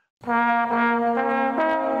Welcome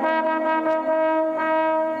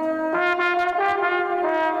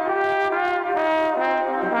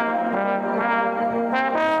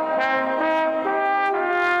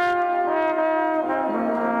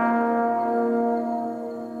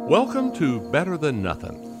to Better Than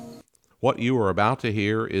Nothing. What you are about to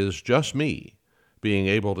hear is just me being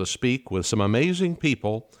able to speak with some amazing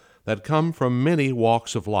people that come from many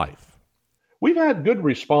walks of life. We've had good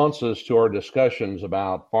responses to our discussions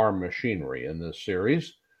about farm machinery in this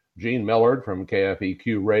series. Gene Millard from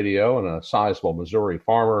KFEQ Radio and a sizable Missouri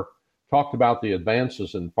farmer talked about the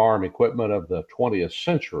advances in farm equipment of the 20th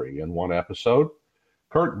century in one episode.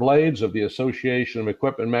 Kurt Blades of the Association of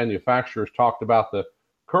Equipment Manufacturers talked about the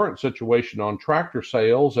current situation on tractor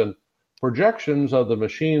sales and projections of the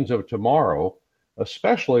machines of tomorrow,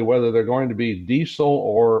 especially whether they're going to be diesel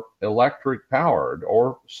or electric powered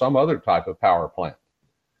or some other type of power plant.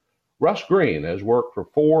 Russ Green has worked for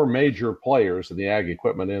 4 major players in the ag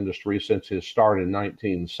equipment industry since his start in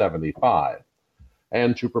 1975.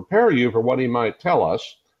 And to prepare you for what he might tell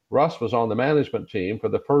us, Russ was on the management team for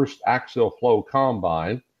the first axial flow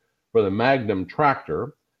combine, for the Magnum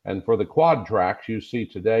tractor, and for the quad tracks you see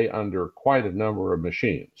today under quite a number of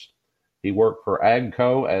machines. He worked for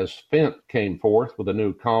AGCO as Fendt came forth with a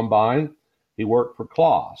new combine. He worked for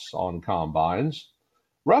Kloss on combines.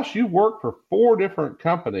 Russ, you've worked for 4 different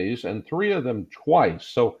companies and 3 of them twice,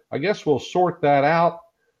 so I guess we'll sort that out.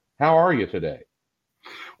 How are you today?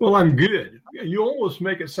 Well, I'm good. You almost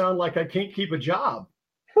make it sound like I can't keep a job.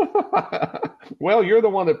 Well, you're the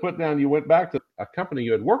one that put down you went back to a company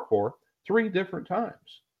you had worked for 3 different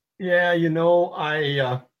times. Yeah,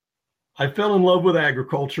 I fell in love with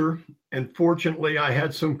agriculture, and fortunately, I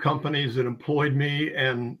had some companies that employed me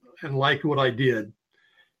and liked what I did.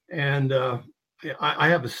 And I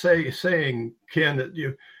have a saying, Ken, that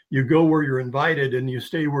you go where you're invited and you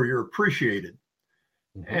stay where you're appreciated.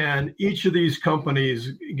 Mm-hmm. And each of these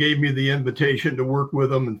companies gave me the invitation to work with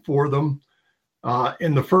them and for them.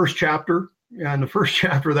 In the first chapter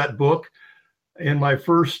of that book, in my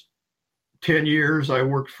first 10 years, I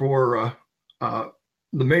worked for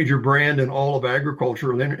the major brand in all of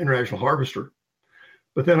agriculture, International Harvester.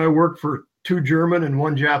 But then I worked for 2 German and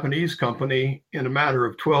 1 Japanese company in a matter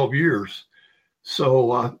of 12 years.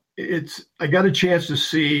 So I got a chance to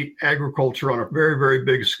see agriculture on a very, very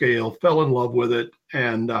big scale, fell in love with it,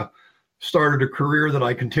 and started a career that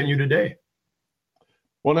I continue today.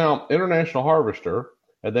 Well, now, International Harvester,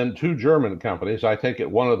 and then 2 German companies. I take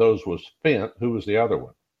it one of those was Fendt. Who was the other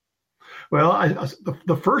one? Well,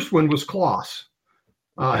 the first one was Kloss.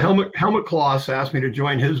 Helmut Kloss asked me to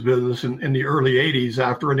join his business in the early 80s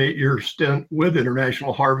after an 8-year stint with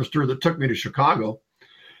International Harvester that took me to Chicago.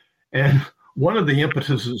 And one of the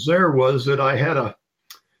impetuses there was that I had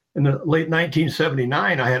in the late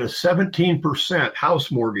 1979, I had a 17%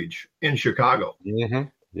 house mortgage in Chicago. Mm-hmm.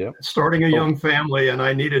 Yep. Starting a young family, and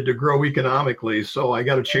I needed to grow economically. So I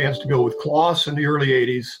got a chance to go with Kloss in the early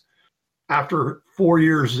 80s. After 4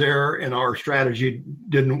 years there and our strategy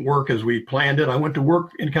didn't work as we planned it, I went to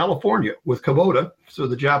work in California with Kubota, so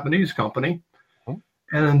the Japanese company.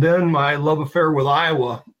 And then my love affair with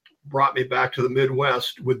Iowa brought me back to the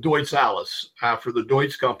Midwest with Deutz Alice after the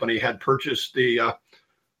Deutz company had purchased the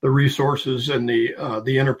resources and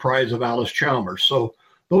the enterprise of Alice Chalmers. So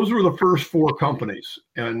those were the first 4 companies.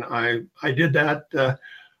 And I did that.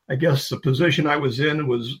 I guess the position I was in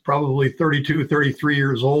was probably 32, 33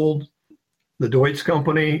 years old. The Deutz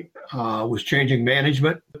company was changing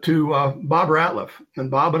management to Bob Ratliff.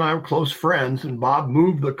 And Bob and I were close friends, and Bob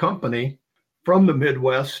moved the company from the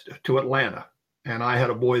Midwest to Atlanta. And I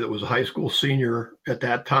had a boy that was a high school senior at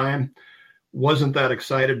that time, wasn't that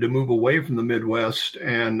excited to move away from the Midwest,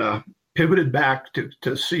 and pivoted back to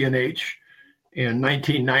CNH in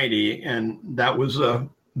 1990. And that was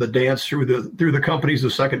the dance through the companies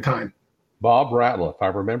the second time. Bob Ratliff, I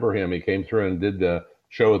remember him. He came through and did the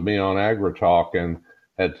show with me on AgriTalk and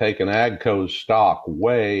had taken AGCO's stock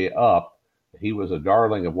way up. He was a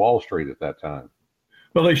darling of Wall Street at that time.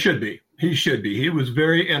 Well, he should be. He was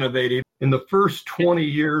very innovative. In the first 20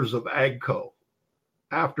 years of AGCO,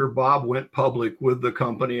 after Bob went public with the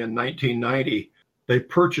company in 1990, they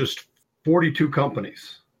purchased 42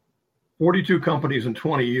 companies in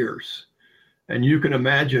 20 years. And you can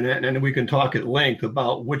imagine it, and we can talk at length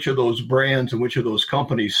about which of those brands and which of those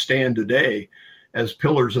companies stand today as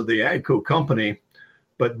pillars of the AGCO company.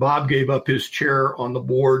 But Bob gave up his chair on the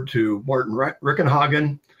board to Martin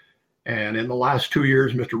Rickenhagen. And in the last 2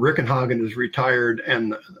 years, Mr. Rickenhagen is retired,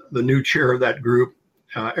 and the new chair of that group,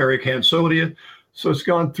 Eric Hansotia. So it's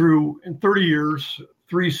gone through, in 30 years,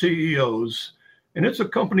 3 CEOs, And it's a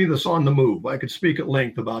company that's on the move. I could speak at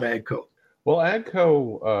length about AGCO. Well,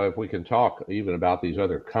 AGCO, if we can talk even about these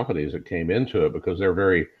other companies that came into it, because they're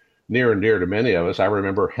very near and dear to many of us. I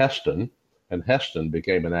remember Heston, and Heston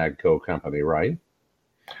became an AGCO company, right?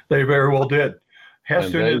 They very well did.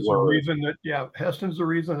 Heston's the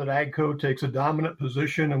reason that AGCO takes a dominant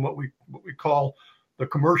position in what we call the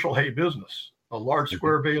commercial hay business. The large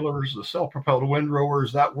square balers, the self-propelled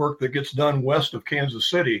windrowers, that work that gets done west of Kansas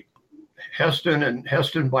City. Heston and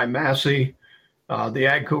Heston by Massey, the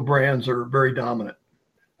AGCO brands are very dominant.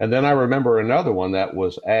 And then I remember another one that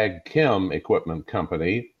was Ag Chem Equipment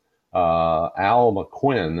Company. Al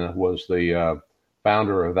McQuinn was the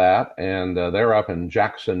founder of that, and they're up in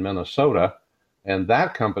Jackson, Minnesota. And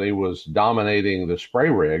that company was dominating the spray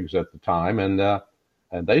rigs at the time, and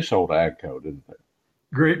they sold AGCO, didn't they?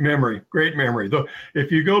 Great memory.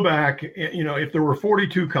 If you go back, if there were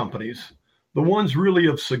 42 companies, the ones really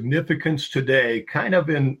of significance today, kind of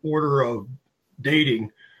in order of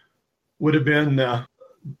dating, would have been the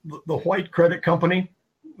White Credit Company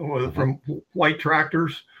from White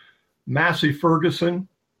Tractors, Massey Ferguson,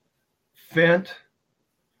 Fendt,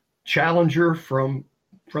 Challenger from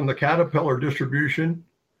the Caterpillar distribution,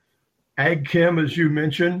 Ag Chem, as you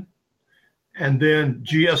mentioned, and then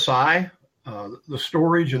GSI, the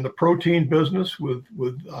storage and the protein business with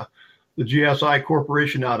the GSI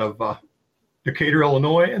Corporation out of Decatur,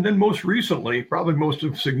 Illinois. And then most recently, probably most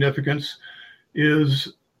of significance,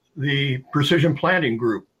 is the Precision Planting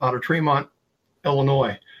Group out of Tremont,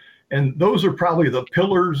 Illinois. And those are probably the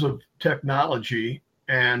pillars of technology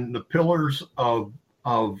and the pillars of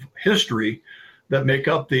history that make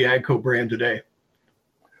up the AGCO brand today.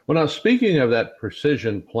 Well, now, speaking of that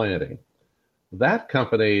precision planting, that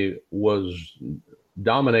company was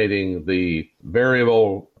dominating the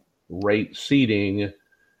variable rate seeding,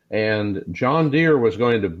 and John Deere was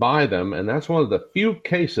going to buy them. And that's one of the few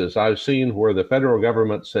cases I've seen where the federal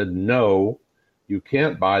government said, no, you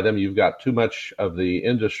can't buy them. You've got too much of the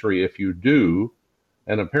industry if you do.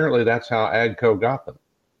 And apparently that's how AGCO got them.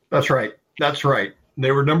 That's right.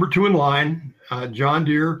 They were number 2 in line. John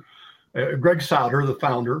Deere, Greg Sauter, the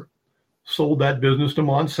founder, sold that business to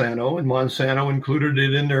Monsanto, and Monsanto included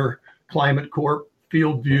it in their Climate Corp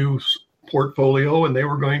Field View portfolio, and they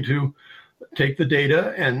were going to take the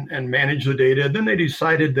data and manage the data. Then they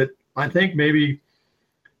decided that I think maybe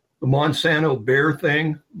the Monsanto Bayer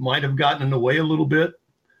thing might have gotten in the way a little bit,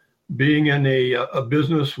 being in a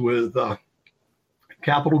business with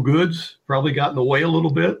capital goods, probably got in the way a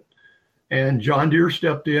little bit. And John Deere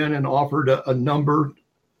stepped in and offered a number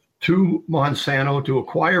to Monsanto to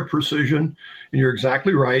acquire Precision. And you're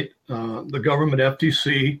exactly right. The government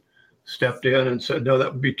FTC stepped in and said, no,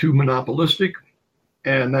 that would be too monopolistic.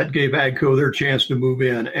 And that gave AGCO their chance to move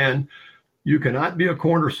in. And you cannot be a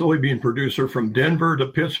corn or soybean producer from Denver to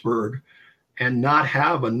Pittsburgh and not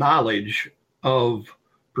have a knowledge of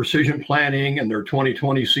precision planting and their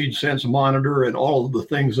 2020 seed sense monitor and all of the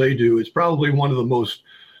things they do. It's probably one of the most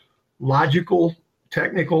logical,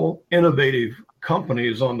 technical, innovative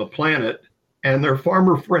companies on the planet, and they're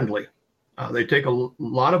farmer friendly. They take a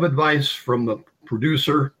lot of advice from the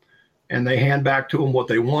producer, and they hand back to them what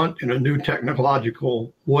they want in a new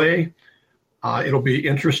technological way. It'll be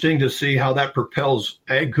interesting to see how that propels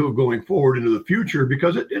AGCO going forward into the future,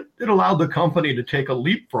 because it allowed the company to take a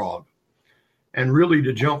leapfrog and really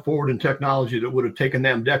to jump forward in technology that would have taken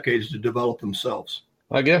them decades to develop themselves.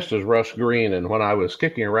 My guest is Russ Green, and when I was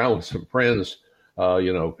kicking around with some friends,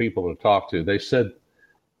 people to talk to, they said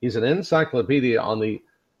he's an encyclopedia on the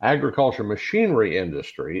agriculture machinery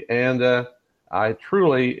industry, and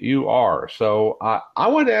you are. So I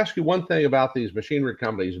want to ask you one thing about these machinery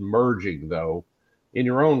companies merging, though, in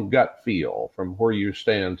your own gut feel from where you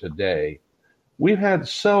stand today. We've had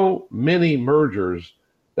so many mergers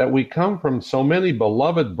that we come from so many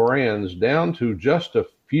beloved brands down to just a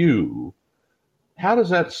few. How does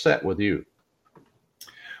that set with you?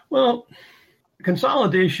 Well,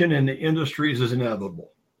 consolidation in the industries is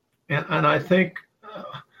inevitable. And I think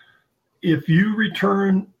if you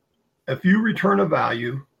return a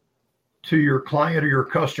value to your client or your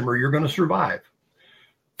customer, you're going to survive.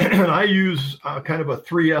 And I use kind of a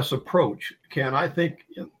 3S approach, Ken. I think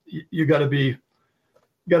you got to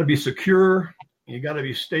be secure, you got to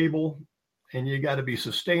be stable, and you got to be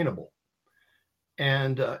sustainable.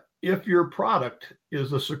 And if your product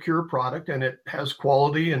is a secure product and it has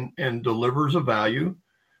quality and delivers a value,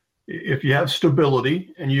 if you have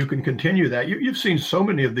stability and you can continue that, you've seen so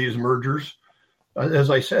many of these mergers.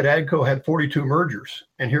 As I said, AGCO had 42 mergers,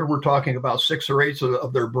 and here we're talking about 6 or 8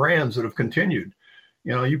 of their brands that have continued.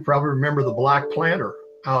 You probably remember the Black Planter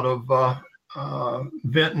out of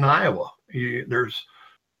Vinton, Iowa, There's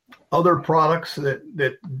other products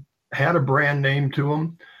that had a brand name to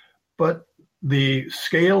them, but the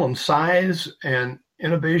scale and size and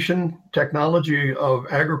innovation technology of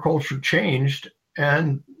agriculture changed,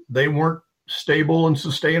 and they weren't stable and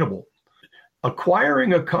sustainable.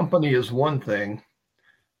 Acquiring a company is one thing.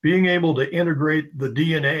 Being able to integrate the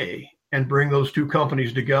DNA and bring those two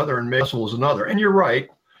companies together and make is another. And you're right.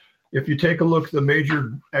 If you take a look at the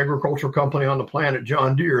major agricultural company on the planet,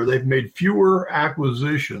 John Deere, they've made fewer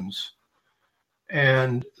acquisitions,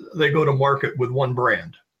 and they go to market with one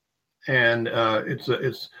brand. And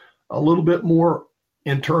it's a little bit more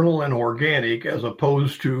internal and organic as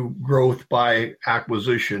opposed to growth by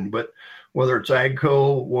acquisition. But whether it's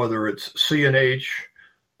AGCO, whether it's C&H,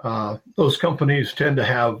 those companies tend to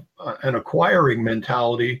have an acquiring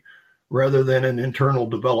mentality rather than an internal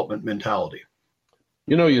development mentality.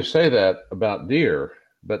 You know, you say that about Deere,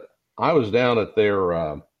 but I was down at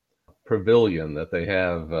their pavilion that they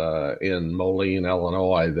have in Moline,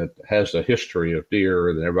 Illinois, that has a history of Deere,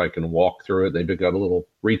 and everybody can walk through it. They've got a little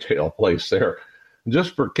retail place there. And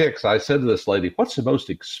just for kicks, I said to this lady, "What's the most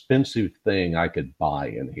expensive thing I could buy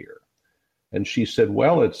in here?" And she said,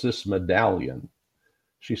 "Well, it's this medallion."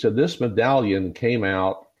 She said, "This medallion came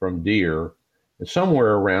out from Deere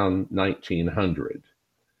somewhere around 1900.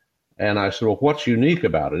 And I said, "Well, what's unique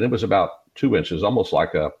about it?" It was about 2 inches, almost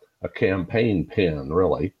like a campaign pin,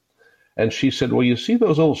 really. And she said, "Well, you see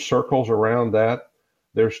those little circles around that?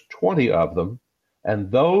 There's 20 of them.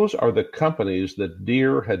 And those are the companies that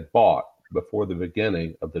Deere had bought before the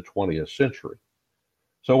beginning of the 20th century."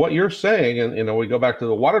 So what you're saying, and we go back to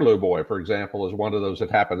the Waterloo Boy, for example, is one of those that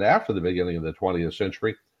happened after the beginning of the 20th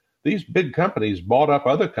century. These big companies bought up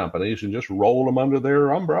other companies and just rolled them under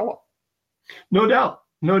their umbrella. No doubt.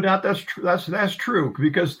 No doubt that's true. That's true,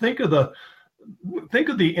 because think of the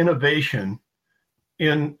innovation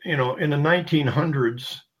in the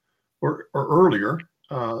 1900s or earlier.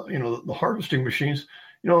 The harvesting machines.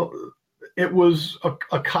 It was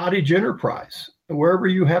a cottage enterprise. Wherever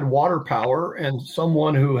you had water power and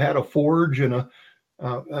someone who had a forge and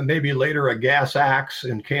maybe later a gas axe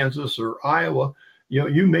in Kansas or Iowa,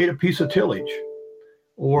 you made a piece of tillage,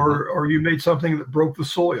 or you made something that broke the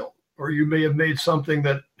soil. Or you may have made something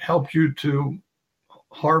that helped you to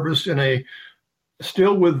harvest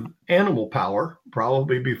still with animal power,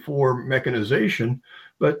 probably before mechanization.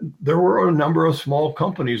 But there were a number of small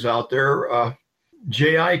companies out there.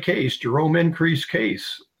 J.I. Case, Jerome Increase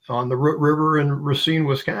Case, on the Root River in Racine,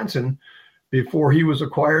 Wisconsin, before he was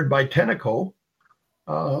acquired by Tenneco,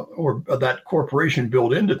 or that corporation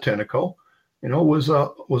built into Tenneco, was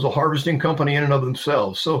a harvesting company in and of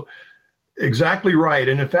themselves. So exactly right.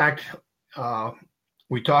 And in fact,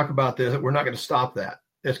 we talk about this. We're not going to stop that.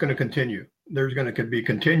 It's going to continue. There's going to be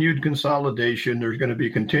continued consolidation. There's going to be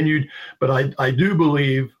continued. But I do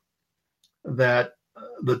believe that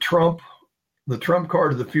the trump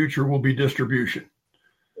card of the future will be distribution.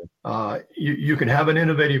 You can have an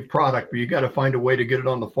innovative product, but you got to find a way to get it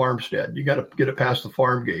on the farmstead. You got to get it past the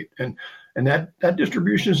farm gate. And that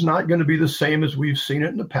distribution is not going to be the same as we've seen it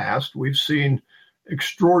in the past. We've seen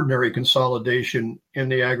extraordinary consolidation in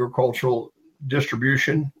the agricultural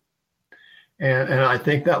distribution. And I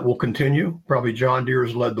think that will continue. Probably John Deere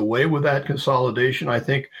has led the way with that consolidation. I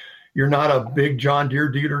think you're not a big John Deere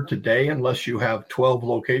dealer today unless you have 12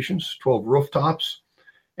 locations, 12 rooftops,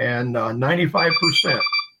 and 95%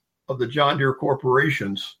 of the John Deere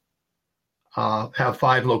corporations have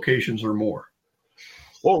 5 locations or more.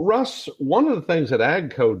 Well, Russ, one of the things that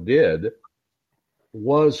AGCO did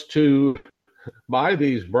was to buy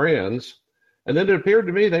these brands, and then it appeared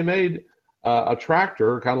to me they made a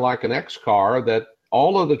tractor, kind of like an X car, that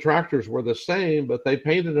all of the tractors were the same, but they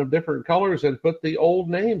painted them different colors and put the old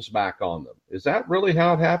names back on them. Is that really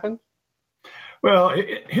how it happened? Well,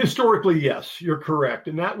 historically, yes, you're correct,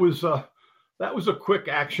 and that was a quick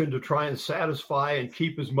action to try and satisfy and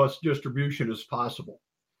keep as much distribution as possible.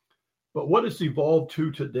 But what it's evolved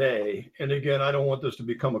to today, and again, I don't want this to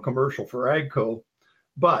become a commercial for AGCO,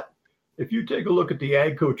 but if you take a look at the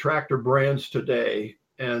AGCO tractor brands today,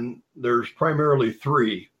 and there's primarily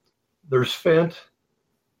 3. There's Fendt,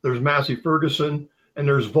 there's Massey Ferguson, and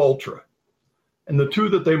there's Valtra. And the 2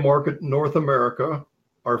 that they market in North America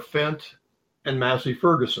are Fendt and Massey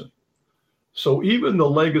Ferguson. So even the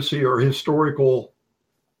legacy or historical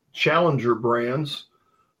Challenger brands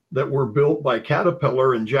that were built by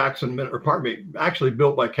Caterpillar in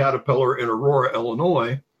built by Caterpillar in Aurora,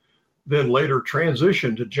 Illinois, then later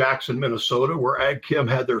transitioned to Jackson, Minnesota, where AgChem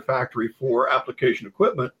had their factory for application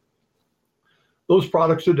equipment. Those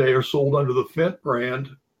products today are sold under the Fendt brand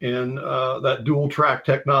in that dual track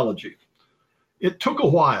technology. It took a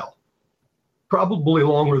while probably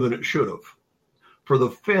longer than it should have. For the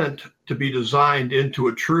Fendt to be designed into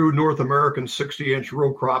a true North American 60-inch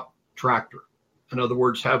row crop tractor. In other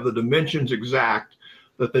words, have the dimensions exact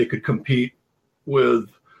that they could compete with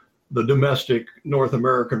the domestic North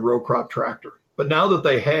American row crop tractor. But now that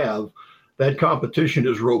they have, that competition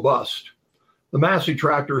is robust. The Massey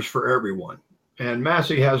tractor is for everyone. And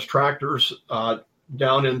Massey has tractors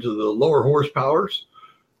down into the lower horsepowers,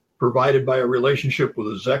 provided by a relationship with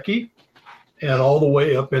a Zeki, and all the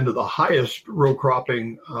way up into the highest row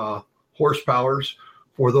cropping horsepowers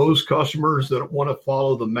for those customers that want to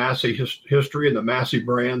follow the Massey history and the Massey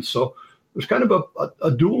brand. So there's kind of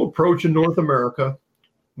a dual approach in North America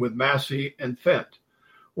with Massey and Fendt.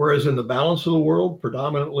 Whereas in the balance of the world,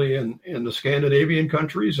 predominantly in the Scandinavian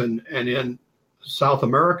countries and in South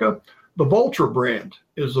America, the Valtra brand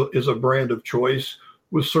is a brand of choice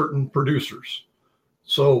with certain producers.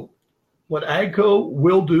 So what AGCO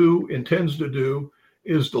will do, intends to do,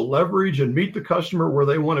 is to leverage and meet the customer where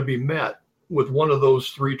they want to be met with one of those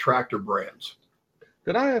three tractor brands.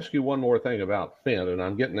 Could I ask you one more thing about Fendt? And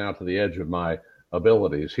I'm getting out to the edge of my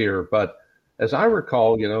abilities here, but as I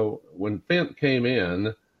recall, when Fendt came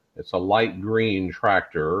in, it's a light green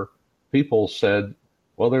tractor. People said,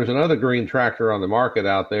 well, there's another green tractor on the market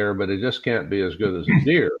out there, but it just can't be as good as a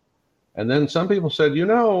Deere. And then some people said,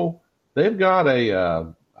 they've got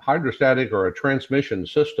a hydrostatic or a transmission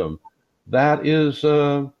system that is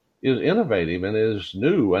innovative and is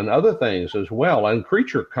new, and other things as well, and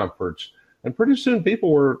creature comforts. And pretty soon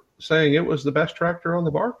people were saying it was the best tractor on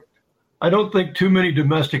the market. I don't think too many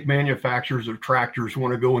domestic manufacturers of tractors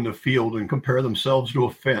want to go in the field and compare themselves to a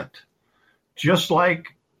Fendt. Just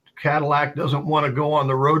like Cadillac doesn't want to go on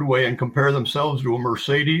the roadway and compare themselves to a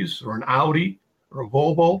Mercedes or an Audi or a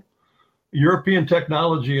Volvo. European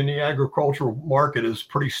technology in the agricultural market is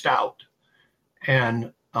pretty stout.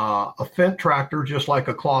 And a Fendt tractor, just like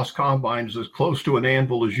a Kloss combine, is as close to an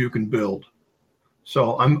anvil as you can build.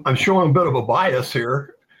 So I'm showing a bit of a bias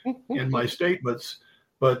here in my statements,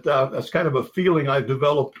 but that's kind of a feeling I've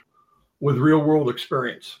developed with real world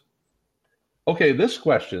experience. Okay, this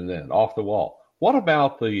question then, off the wall. What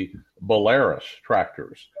about the Belarus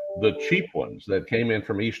tractors, the cheap ones that came in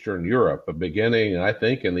from Eastern Europe, beginning, I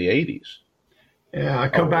think, in the 80s? Yeah, I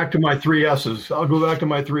come back to my three S's. I'll go back to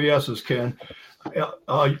my three S's, Ken.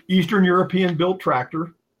 Eastern European built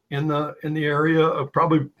tractor in the area of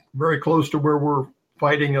probably very close to where we're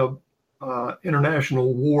fighting a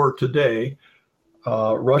international war today.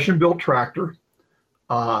 Russian built tractor,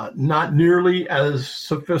 not nearly as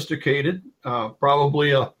sophisticated,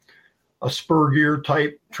 probably a spur gear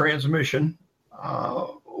type transmission.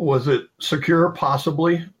 Was it secure?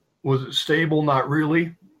 Possibly. Was it stable? Not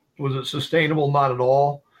really. Was it sustainable? Not at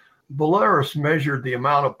all. Belarus measured the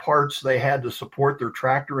amount of parts they had to support their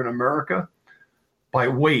tractor in America by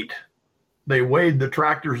weight. They weighed the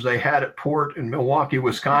tractors they had at port in Milwaukee,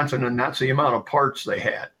 Wisconsin, and that's the amount of parts they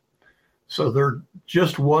had. So there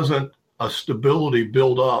just wasn't a stability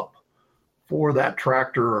built up for that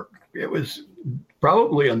tractor. It was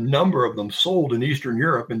probably a number of them sold in Eastern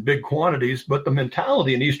Europe in big quantities, but the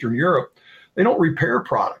mentality in Eastern Europe, they don't repair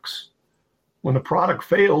products. When the product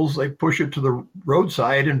fails, they push it to the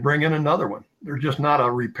roadside and bring in another one. There's just not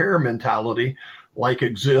a repair mentality like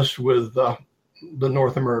exists with the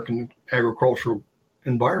North American agricultural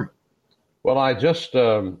environment. Well, I just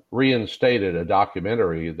reinstated a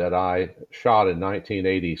documentary that I shot in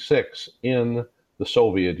 1986 in the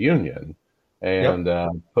Soviet Union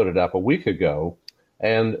and put it up a week ago.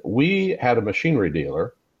 And we had a machinery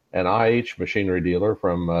dealer, an IH machinery dealer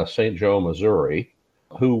from St. Joe, Missouri,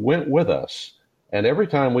 who went with us. And every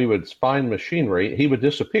time we would find machinery, he would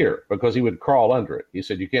disappear because he would crawl under it. He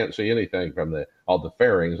said, you can't see anything from all the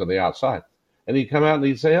fairings on the outside. And he'd come out and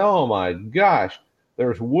he'd say, oh my gosh,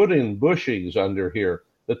 there's wooden bushings under here.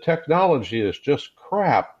 The technology is just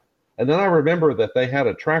crap. And then I remember that they had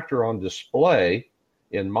a tractor on display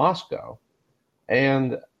in Moscow,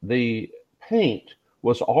 and the paint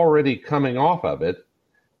was already coming off of it.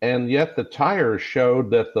 And yet the tires showed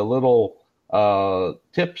that the little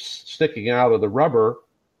tips sticking out of the rubber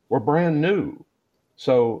were brand new.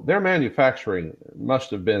 So their manufacturing must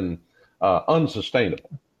have been unsustainable.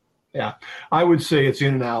 Yeah, I would say it's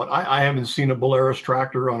in and out. I haven't seen a Belarus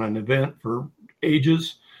tractor on an event for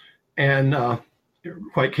ages. And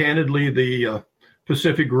quite candidly, the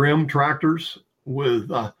Pacific Rim tractors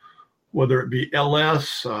with whether it be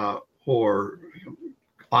LS or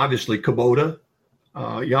obviously Kubota,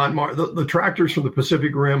 Yanmar, the tractors from the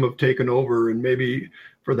Pacific Rim have taken over, and maybe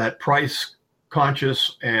for that price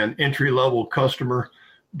conscious and entry level customer.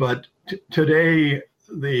 But today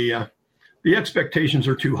the expectations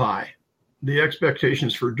are too high. the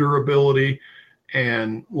expectations for durability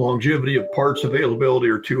and longevity of parts availability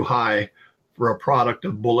are too high for a product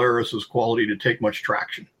of Bolaris's quality to take much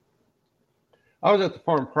traction. I was at the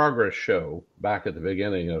Farm Progress Show back at the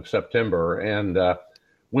beginning of September and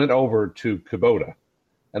went over to Kubota.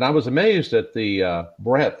 And I was amazed at the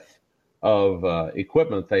breadth of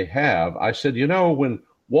equipment they have. I said, you know, when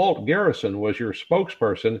Walt Garrison was your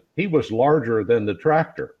spokesperson, he was larger than the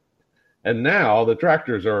tractor. And now the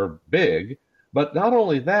tractors are big, but not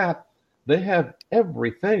only that, they have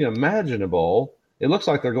everything imaginable. It looks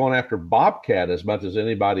like they're going after Bobcat as much as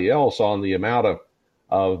anybody else on the amount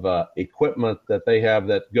of equipment that they have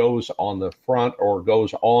that goes on the front or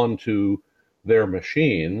goes onto their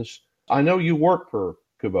machines. I know you work for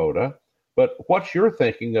Kubota, but what's your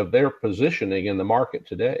thinking of their positioning in the market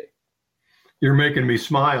today? You're making me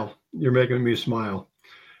smile.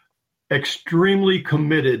 Extremely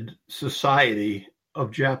committed society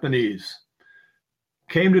of Japanese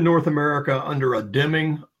came to North America under a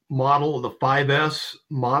Deming model, the 5S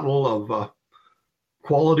model of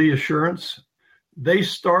quality assurance. They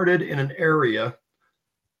started in an area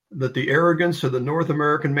that the arrogance of the North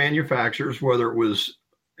American manufacturers, whether it was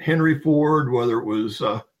Henry Ford, whether it was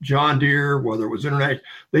John Deere, whether it was International,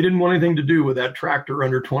 they didn't want anything to do with that tractor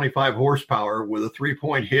under 25 horsepower with a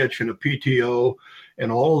 3-point hitch and a PTO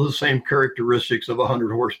and all of the same characteristics of a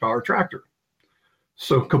 100 horsepower tractor.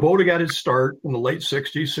 So Kubota got its start in the late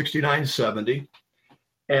 60s, 69, 70.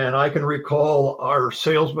 And I can recall our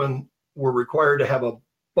salesmen were required to have a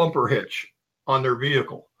bumper hitch on their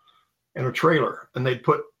vehicle and a trailer. And they'd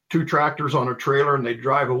put 2 tractors on a trailer and they'd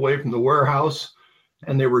drive away from the warehouse.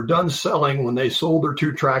 And they were done selling when they sold their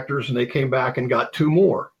 2 tractors and they came back and got 2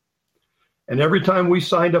 more. And every time we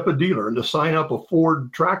signed up a dealer, and to sign up a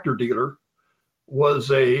Ford tractor dealer was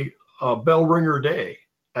a bell ringer day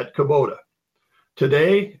at Kubota.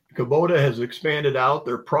 Today, Kubota has expanded out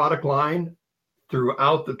their product line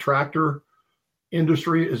throughout the tractor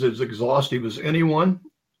industry is as exhaustive as anyone,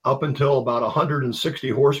 up until about 160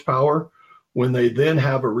 horsepower, when they then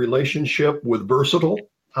have a relationship with Versatile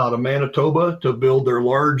out of Manitoba to build their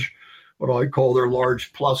large, what I call their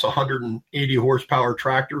large plus 180 horsepower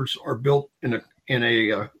tractors are built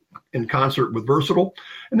in concert with Versatile.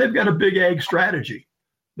 And they've got a big ag strategy.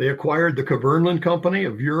 They acquired the Kverneland Company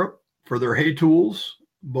of Europe for their hay tools,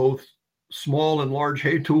 both small and large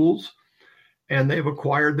hay tools. And they've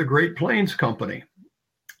acquired the Great Plains Company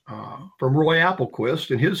from Roy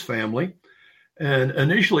Applequist and his family. And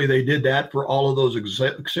initially they did that for all of those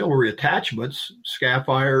auxiliary attachments,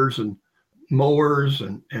 scaffires and mowers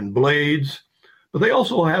and blades. But they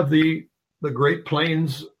also have the Great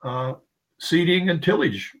Plains seeding and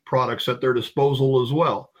tillage products at their disposal as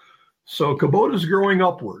well. So Kubota's growing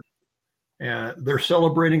upward. And they're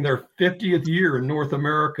celebrating their 50th year in North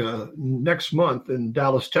America next month in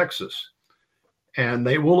Dallas, Texas. And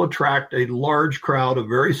they will attract a large crowd of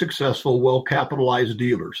very successful, well-capitalized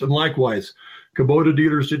dealers. And likewise, Kubota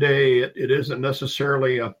dealers today, it isn't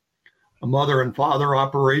necessarily a mother and father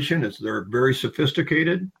operation. They're very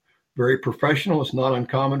sophisticated, very professional. It's not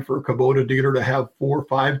uncommon for a Kubota dealer to have 4 or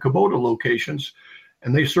 5 Kubota locations,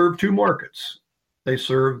 and they serve 2 markets. They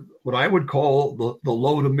serve what I would call the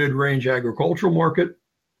low to mid-range agricultural market,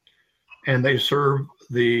 and they serve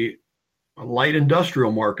the light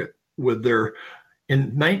industrial market with their.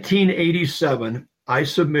 In 1987, I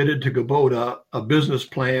submitted to Kubota a business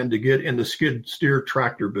plan to get in the skid steer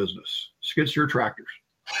tractor business, skid steer tractors.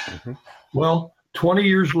 Mm-hmm. Well, 20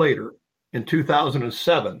 years later, in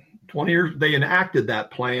 2007, 20 years, they enacted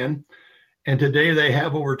that plan. And today they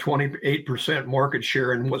have over 28% market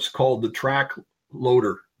share in what's called the track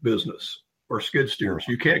loader business or skid steers.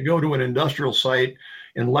 You can't go to an industrial site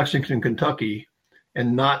in Lexington, Kentucky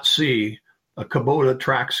and not see a Kubota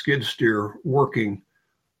track skid steer working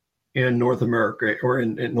in North America. Or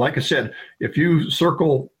in like I said, if you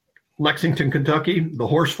circle Lexington, Kentucky, the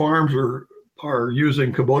horse farms are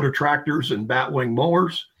using Kubota tractors and batwing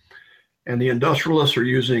mowers, and the industrialists are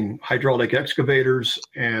using hydraulic excavators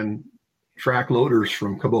and track loaders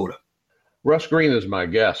from Kubota. Russ Green is my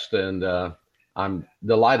guest, and I'm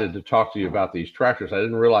delighted to talk to you about these tractors. I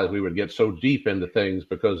didn't realize we would get so deep into things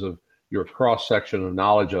because of your cross-section of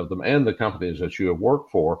knowledge of them and the companies that you have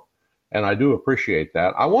worked for, and I do appreciate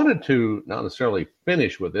that. I wanted to not necessarily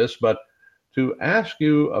finish with this, but to ask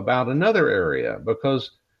you about another area,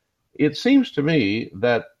 because it seems to me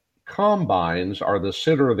that combines are the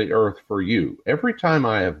center of the earth for you. Every time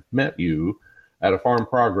I have met you at a Farm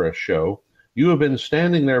Progress show, you have been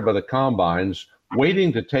standing there by the combines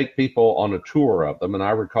waiting to take people on a tour of them, and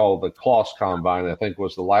I recall the Kloss combine, I think,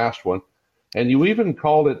 was the last one. And you even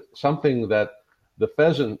called it something that the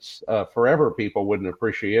pheasants forever people wouldn't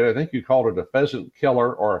appreciate. I think you called it a pheasant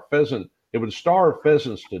killer or a pheasant. It would starve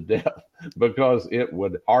pheasants to death because it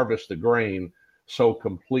would harvest the grain so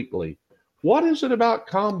completely. What is it about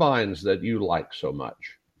combines that you like so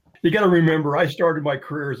much? You got to remember, I started my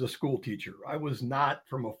career as a school teacher. I was not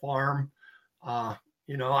from a farm. I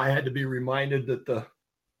had to be reminded that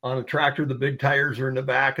on a tractor, the big tires are in the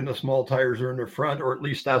back and the small tires are in the front, or at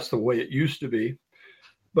least that's the way it used to be.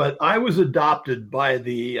 But I was adopted by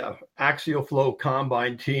the Axial Flow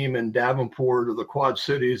Combine team in Davenport or the Quad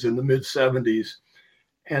Cities in the mid-'70s.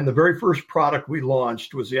 And the very first product we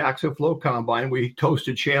launched was the Axial Flow Combine. We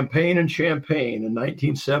toasted champagne in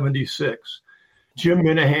 1976. Jim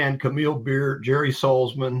Minahan, Camille Beard, Jerry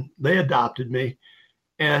Salzman, they adopted me.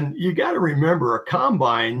 And you got to remember, a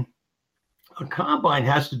combine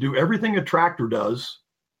has to do everything a tractor does,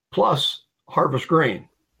 plus harvest grain.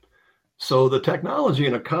 So the technology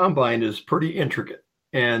in a combine is pretty intricate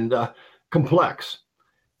and complex.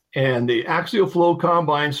 And the Axial Flow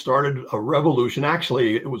Combine started a revolution.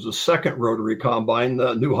 Actually, it was the second rotary combine.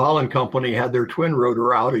 The New Holland company had their twin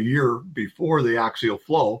rotor out a year before the Axial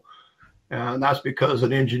Flow. And that's because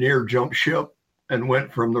an engineer jumped ship and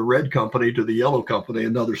went from the red company to the yellow company,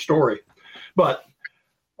 another story. But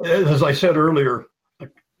as I said earlier,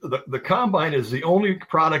 the combine is the only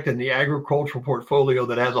product in the agricultural portfolio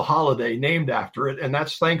that has a holiday named after it, and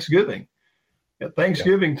that's Thanksgiving. At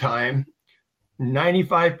Thanksgiving time,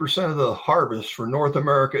 95% of the harvest for North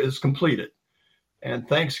America is completed. And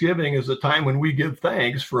Thanksgiving is the time when we give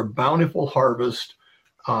thanks for a bountiful harvest,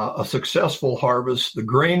 a successful harvest. The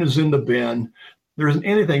grain is in the bin. There isn't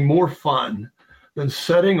anything more fun than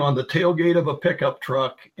sitting on the tailgate of a pickup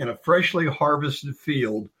truck in a freshly harvested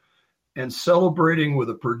field and celebrating with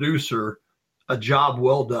a producer a job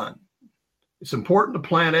well done. It's important to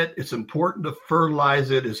plant it. It's important to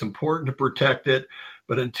fertilize it. It's important to protect it.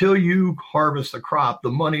 But until you harvest the crop,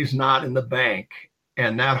 the money's not in the bank.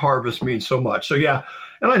 And that harvest means so much. So, yeah.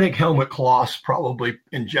 And I think Helmut Kloss probably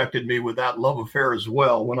injected me with that love affair as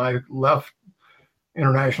well. When I left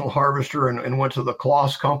International Harvester and went to the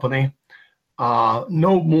Kloss company,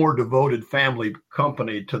 no more devoted family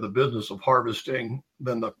company to the business of harvesting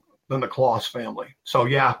than the Kloss family. So,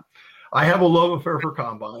 yeah, I have a love affair for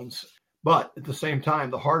combines. But at the same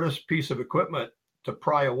time, the hardest piece of equipment to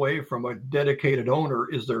pry away from a dedicated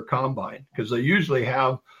owner is their combine, because they usually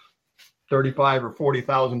have $35,000 or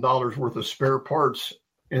 $40,000 worth of spare parts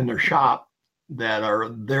in their shop that are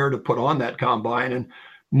there to put on that combine. And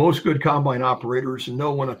most good combine operators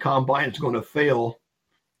know when a combine is going to fail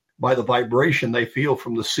by the vibration they feel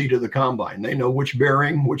from the seat of the combine. They know which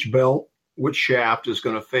bearing, which belt, which shaft is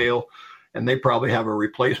going to fail, and they probably have a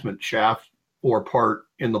replacement shaft or part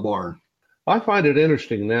in the barn. I find it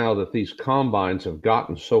interesting now that these combines have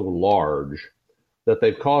gotten so large that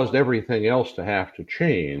they've caused everything else to have to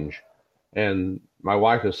change. And my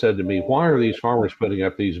wife has said to me, why are these farmers putting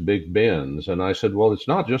up these big bins? And I said, well, it's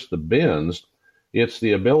not just the bins. It's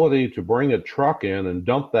the ability to bring a truck in and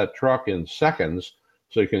dump that truck in seconds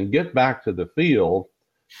so you can get back to the field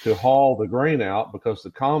to haul the grain out, because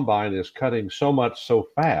the combine is cutting so much so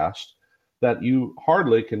fast that you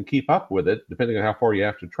hardly can keep up with it, depending on how far you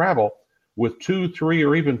have to travel, with 2, 3,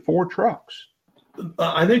 or even 4 trucks.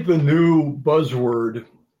 I think the new buzzword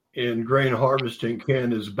in grain harvesting,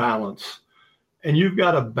 Ken, is balance. And you've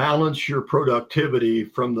got to balance your productivity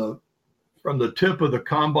from the tip of the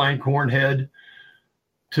combine corn head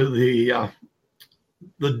to the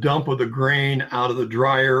dump of the grain out of the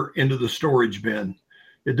dryer into the storage bin.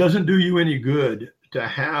 It doesn't do you any good to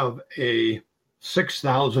have a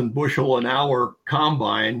 6,000 bushel an hour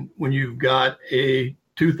combine when you've got a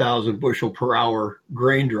 2,000 bushel per hour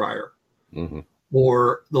grain dryer. Mm-hmm.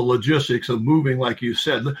 Or the logistics of moving, like you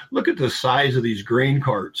said. Look at the size of these grain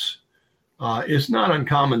carts. It's not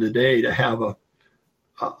uncommon today to have a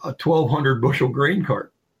 1,200 bushel grain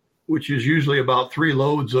cart, which is usually about 3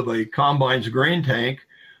 loads of a combine's grain tank.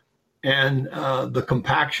 And the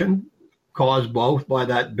compaction caused both by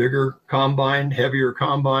that bigger combine, heavier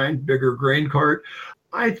combine, bigger grain cart.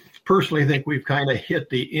 I personally think we've kind of hit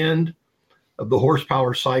the end of the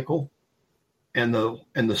horsepower cycle and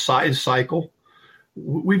the size cycle.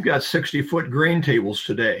 We've got 60-foot grain tables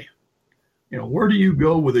today. Where do you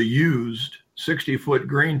go with a used 60-foot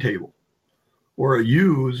grain table or a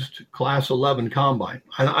used Class 11 combine?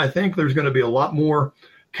 I think there's going to be a lot more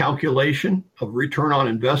calculation of return on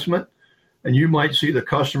investment. And you might see the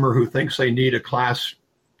customer who thinks they need a Class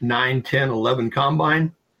 9, 10, 11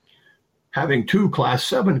 combine having 2 Class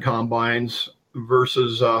 7 combines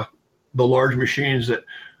versus the large machines that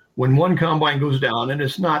When one combine goes down, and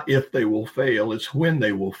it's not if they will fail, it's when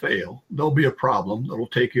they will fail, there'll be a problem that'll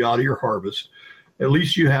take you out of your harvest. At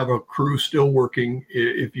least you have a crew still working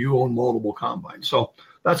if you own multiple combines. So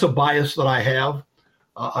that's a bias that I have.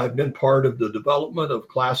 I've been part of the development of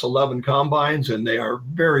Class 11 combines, and they are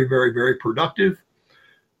very, very, very productive,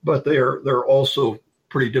 but they're also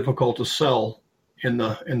pretty difficult to sell in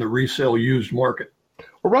the resale used market.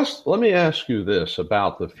 Well, Russ, let me ask you this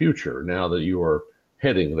about the future now that you are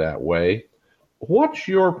heading that way. What's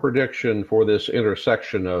your prediction for this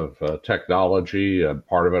intersection of technology,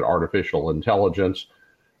 part of it artificial intelligence,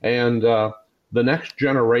 and the next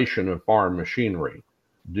generation of farm machinery?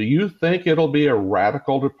 Do you think it'll be a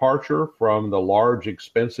radical departure from the large,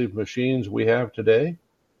 expensive machines we have today?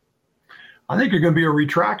 I think it's going to be a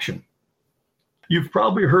retraction. You've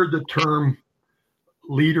probably heard the term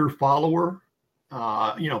leader follower.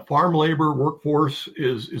 Farm labor workforce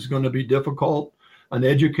is going to be difficult. An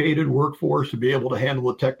educated workforce to be able to handle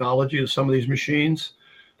the technology of some of these machines.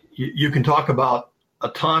 You can talk about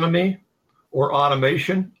autonomy or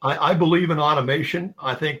automation. I believe in automation.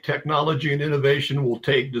 I think technology and innovation will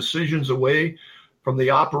take decisions away from the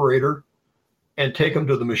operator and take them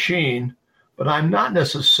to the machine, but I'm not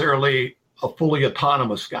necessarily a fully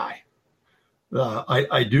autonomous guy.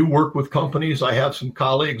 I do work with companies. I have some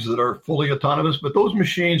colleagues that are fully autonomous, but those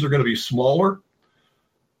machines are going to be smaller.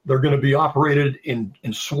 They're going to be operated in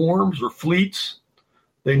swarms or fleets.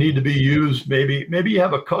 They need to be used. Maybe you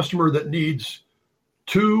have a customer that needs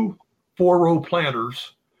 2 4-row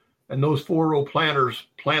planters, and those 4-row planters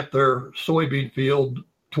plant their soybean field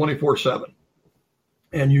 24/7,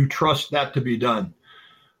 and you trust that to be done.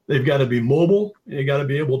 They've got to be mobile. You got to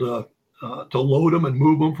be able to load them and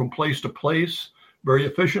move them from place to place very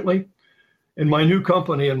efficiently. In my new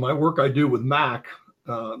company and my work I do with MAC,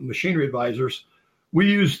 Machinery Advisors,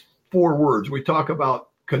 we use 4 words. We talk about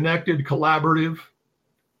connected, collaborative,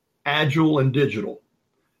 agile, and digital.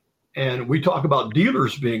 And we talk about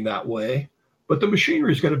dealers being that way, but the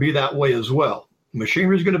machinery is going to be that way as well.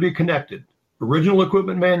 Machinery is going to be connected. Original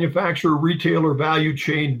equipment manufacturer, retailer, value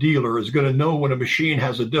chain dealer is going to know when a machine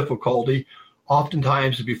has a difficulty,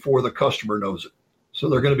 oftentimes before the customer knows it. So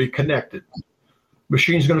they're going to be connected.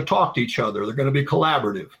 Machines are going to talk to each other. They're going to be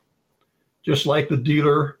collaborative. Just like the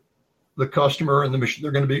dealer, the customer, and the machine,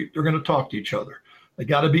 they're going to talk to each other. They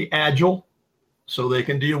got to be agile so they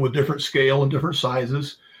can deal with different scale and different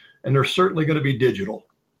sizes. And they're certainly going to be digital.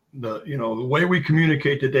 The way we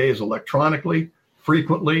communicate today is electronically,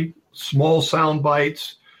 frequently, small sound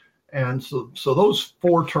bites. And so those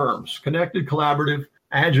 4 terms, connected, collaborative,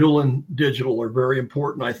 agile, and digital, are very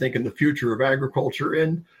important, I think, in the future of agriculture.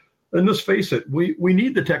 And let's face it, we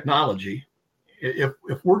need the technology. If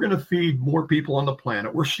we're going to feed more people on the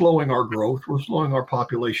planet, we're slowing our growth. We're slowing our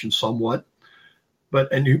population somewhat.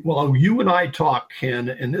 While you and I talk, Ken,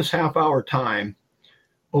 in this half-hour time,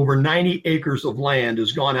 over 90 acres of land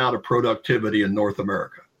has gone out of productivity in North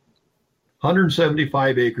America.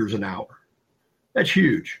 175 acres an hour. That's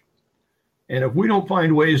huge. And if we don't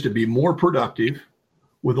find ways to be more productive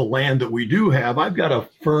with the land that we do have, I've got a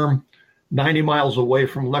firm 90 miles away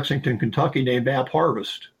from Lexington, Kentucky named App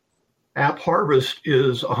Harvest. App Harvest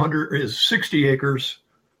is 60 acres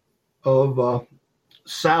of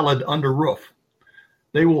salad under roof.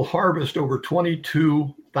 They will harvest over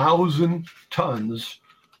 22,000 tons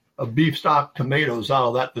of beef stock tomatoes out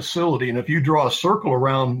of that facility. And if you draw a circle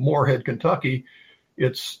around Moorhead, Kentucky,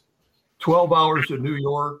 it's 12 hours to New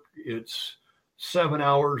York. It's 7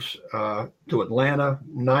 hours to Atlanta,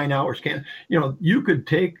 9 hours. You could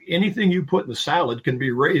take anything you put in the salad can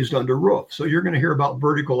be raised under roof. So you're going to hear about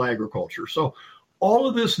vertical agriculture. So all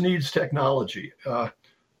of this needs technology.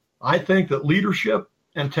 I think that leadership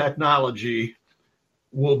and technology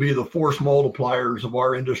will be the force multipliers of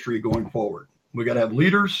our industry going forward. We got to have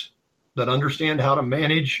leaders that understand how to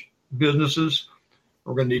manage businesses.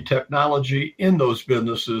 We're going to need technology in those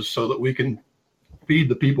businesses so that we can feed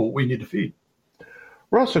the people we need to feed.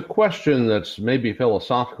 Russ, a question that's maybe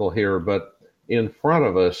philosophical here, but in front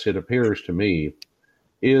of us, it appears to me,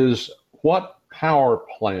 is what power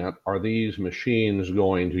plant are these machines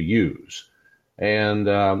going to use? And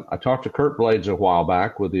I talked to Kurt Blades a while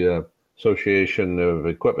back with the Association of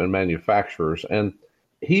Equipment Manufacturers, and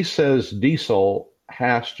he says diesel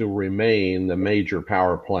has to remain the major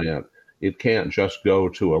power plant. It can't just go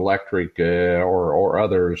to electric or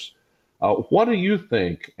others. What do you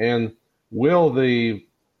think? And will the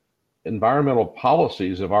environmental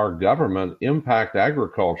policies of our government impact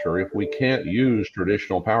agriculture if we can't use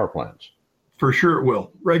traditional power plants? For sure it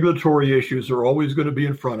will. Regulatory issues are always going to be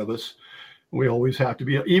in front of us. We always have to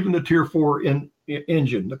be, even the Tier 4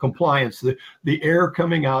 engine, the compliance, the air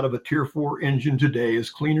coming out of a Tier 4 engine today is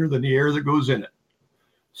cleaner than the air that goes in it.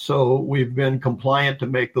 So we've been compliant to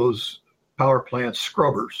make those power plants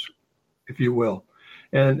scrubbers, if you will.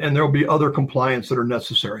 And there'll be other compliance that are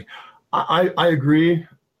necessary. I agree.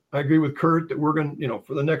 I agree with Kurt that we're going to,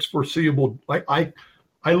 for the next foreseeable,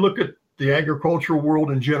 I look at the agricultural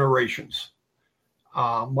world in generations.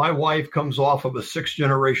 My wife comes off of a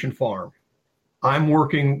 6th-generation farm. I'm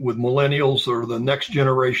working with millennials or the next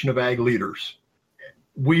generation of ag leaders.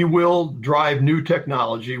 We will drive new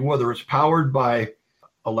technology, whether it's powered by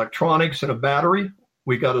electronics and a battery.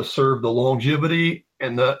 We got to serve the longevity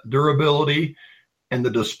and the durability and the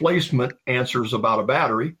displacement answers about a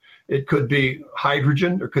battery. It could be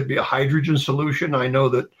hydrogen. There could be a hydrogen solution. I know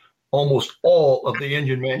that almost all of the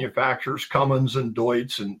engine manufacturers, Cummins and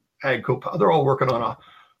Deutz and AGCO, they're all working on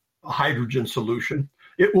a hydrogen solution.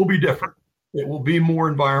 It will be different. It will be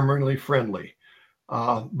more environmentally friendly.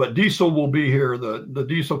 But diesel will be here. The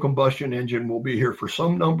diesel combustion engine will be here for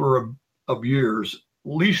some number of years,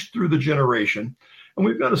 at least through the generation. And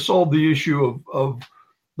we've got to solve the issue of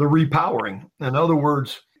the repowering. In other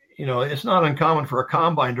words, it's not uncommon for a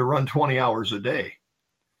combine to run 20 hours a day.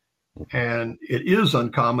 And it is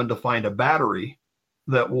uncommon to find a battery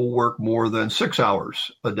that will work more than 6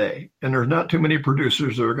 hours a day. And there's not too many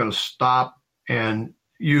producers that are going to stop and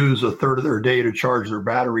use a third of their day to charge their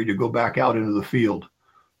battery to go back out into the field.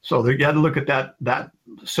 So they got to look at that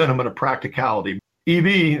sentiment of practicality.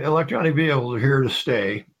 Electronic vehicles are here to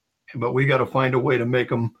stay, but we got to find a way to make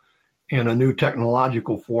them in a new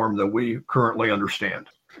technological form that we currently understand.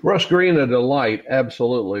 Russ Green, a delight,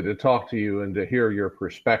 absolutely, to talk to you and to hear your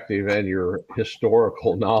perspective and your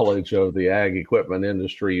historical knowledge of the ag equipment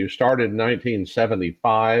industry. You started in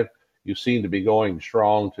 1975. You seem to be going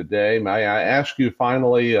strong today. May I ask you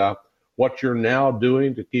finally what you're now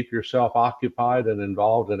doing to keep yourself occupied and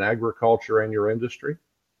involved in agriculture and your industry?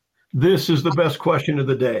 This is the best question of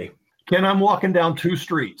the day. Ken, I'm walking down 2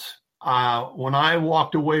 streets. When I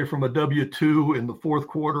walked away from a W-2 in the fourth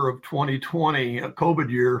quarter of 2020, a COVID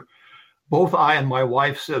year, both I and my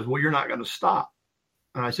wife said, well, you're not going to stop.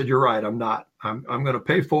 And I said, you're right, I'm not. I'm going to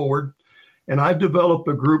pay forward. And I've developed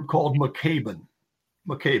a group called McCaben.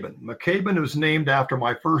 McCaben is named after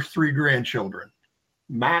my first 3 grandchildren,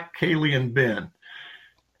 Mac, Kaylee, and Ben.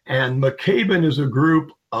 And McCaben is a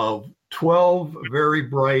group of 12 very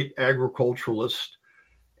bright agriculturalists.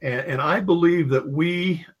 And I believe that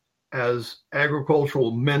we, as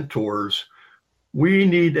agricultural mentors, we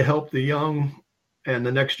need to help the young and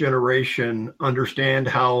the next generation understand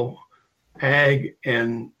how ag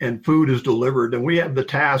and food is delivered. And we have the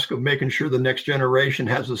task of making sure the next generation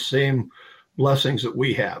has the same blessings that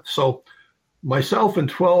we have. So myself and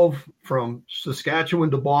 12 from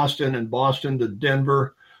Saskatchewan to Boston and Boston to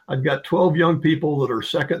Denver, I've got 12 young people that are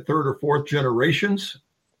 2nd, 3rd, or 4th generations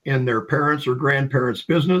in their parents' or grandparents'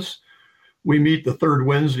 business. We meet the 3rd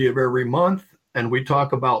Wednesday of every month, and we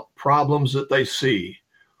talk about problems that they see,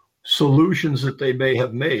 solutions that they may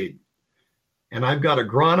have made. And I've got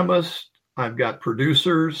agronomists, I've got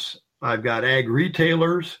producers, I've got ag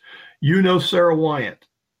retailers. You know Sarah Wyant.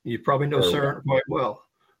 You probably know Sarah quite well.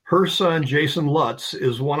 Her son, Jason Lutz,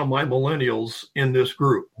 is one of my millennials in this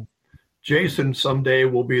group. Jason someday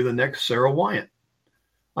will be the next Sarah Wyant.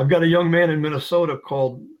 I've got a young man in Minnesota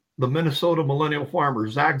called the Minnesota Millennial Farmer,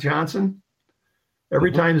 Zach Johnson.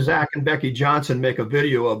 Every time Zach and Becky Johnson make a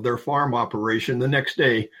video of their farm operation, the next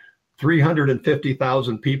day,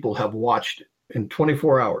 350,000 people have watched it in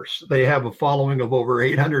 24 hours. They have a following of over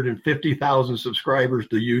 850,000 subscribers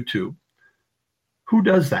to YouTube. Who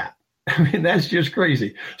does that? I mean, that's just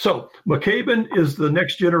crazy. So McCaben is the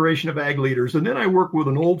next generation of ag leaders. And then I work with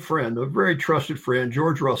an old friend, a very trusted friend,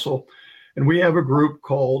 George Russell. And we have a group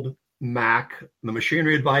called MAC, the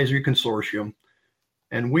Machinery Advisory Consortium.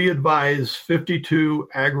 And we advise 52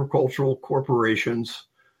 agricultural corporations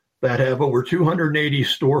that have over 280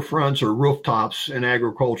 storefronts or rooftops in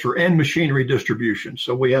agriculture and machinery distribution.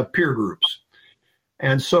 So we have peer groups.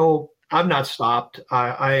 And so I've not stopped.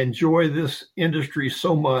 I enjoy this industry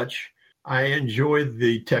so much. I enjoy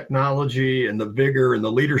the technology and the vigor and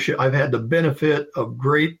the leadership. I've had the benefit of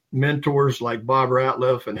great mentors like Bob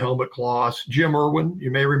Ratliff and Helmut Kloss, Jim Irwin.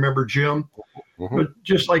 You may remember Jim. Mm-hmm. But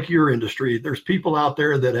just like your industry, there's people out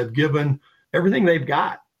there that have given everything they've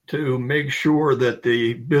got to make sure that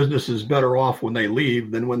the business is better off when they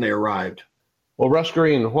leave than when they arrived. Well, Russ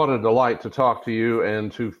Green, what a delight to talk to you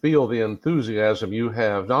and to feel the enthusiasm you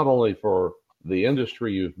have, not only for the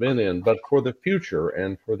industry you've been in, but for the future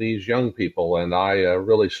and for these young people. And I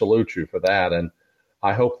really salute you for that. And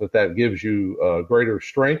I hope that that gives you greater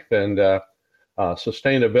strength and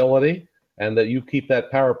sustainability, and that you keep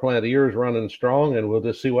that power plant of yours running strong, and we'll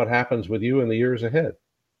just see what happens with you in the years ahead.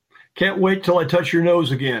 Can't wait till I touch your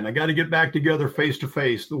nose again. I got to get back together face to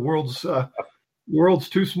face. The world's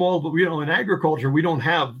too small, but in agriculture, we don't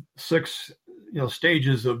have six,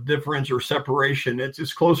 stages of difference or separation.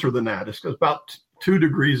 It's closer than that. It's about 2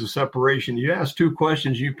 degrees of separation. You ask 2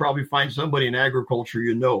 questions, you probably find somebody in agriculture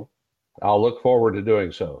I'll look forward to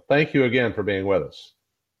doing so. Thank you again for being with us.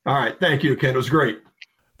 All right. Thank you, Ken. It was great.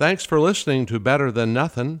 Thanks for listening to Better Than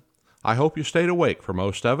Nothing. I hope you stayed awake for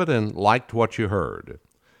most of it and liked what you heard.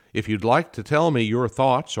 If you'd like to tell me your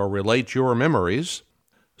thoughts or relate your memories,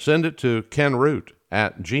 send it to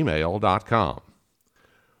kenroot@gmail.com.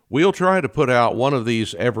 We'll try to put out one of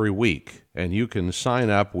these every week, and you can sign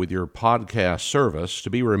up with your podcast service to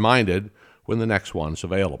be reminded when the next one's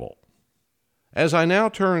available. As I now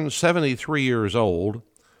turn 73 years old,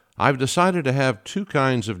 I've decided to have 2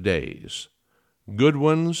 kinds of days, good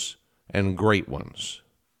ones and great ones.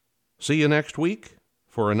 See you next week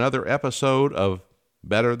for another episode of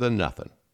Better Than Nothing.